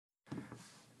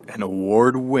An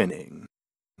award-winning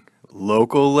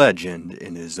local legend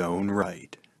in his own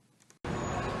right.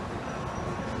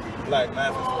 Black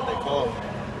math is what they call it.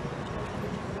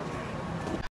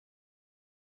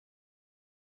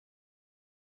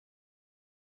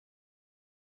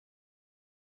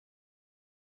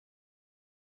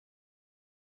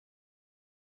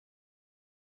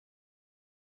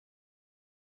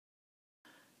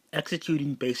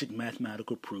 Executing basic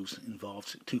mathematical proofs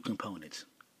involves two components,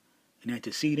 an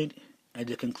antecedent and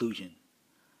a conclusion.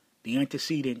 The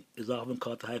antecedent is often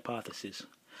called the hypothesis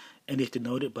and is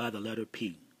denoted by the letter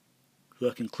P.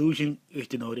 The conclusion is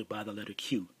denoted by the letter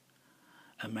Q.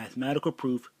 A mathematical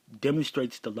proof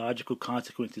demonstrates the logical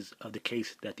consequences of the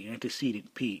case that the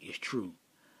antecedent P is true.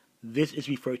 This is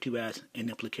referred to as an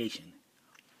implication.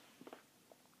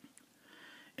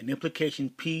 An implication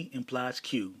P implies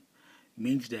Q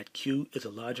means that Q is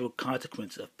a logical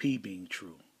consequence of P being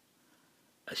true.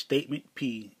 A statement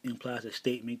P implies a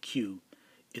statement Q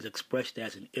is expressed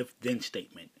as an if-then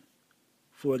statement.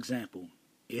 For example,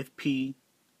 if P,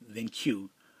 then Q,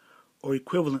 or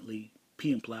equivalently,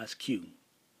 P implies Q.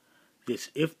 This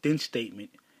if-then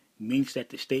statement means that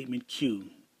the statement Q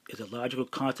is a logical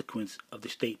consequence of the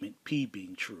statement P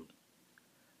being true.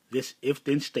 This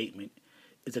if-then statement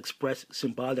is expressed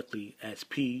symbolically as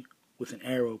P with an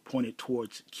arrow pointed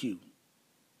towards Q.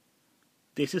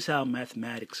 This is how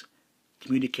mathematics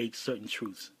communicates certain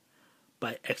truths,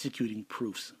 by executing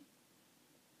proofs.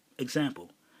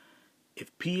 Example,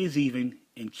 if P is even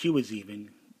and Q is even,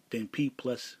 then P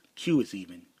plus Q is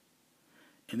even.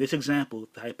 In this example,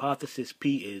 the hypothesis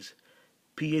P is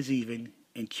even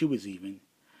and Q is even,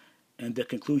 and the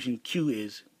conclusion Q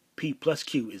is P plus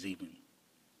Q is even.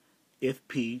 If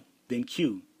P, then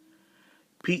Q.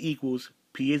 P equals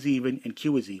P is even and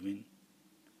Q is even.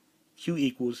 Q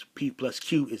equals P plus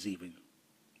Q is even.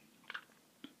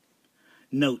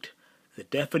 Note, the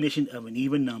definition of an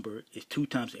even number is 2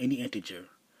 times any integer,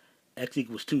 x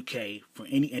equals 2k for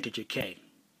any integer k.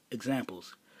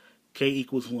 Examples, k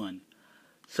equals 1.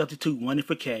 Substitute 1 in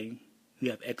for k, we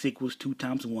have x equals 2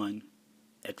 times 1,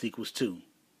 x equals 2.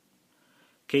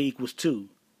 K equals 2.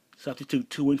 Substitute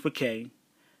 2 in for k,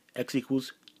 x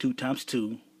equals 2 times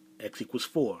 2, x equals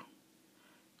 4.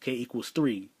 K equals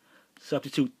 3.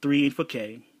 Substitute 3 in for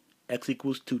k, x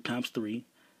equals 2 times 3,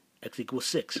 x equals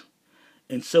 6.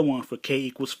 And so on for k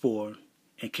equals 4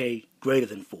 and k greater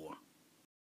than 4.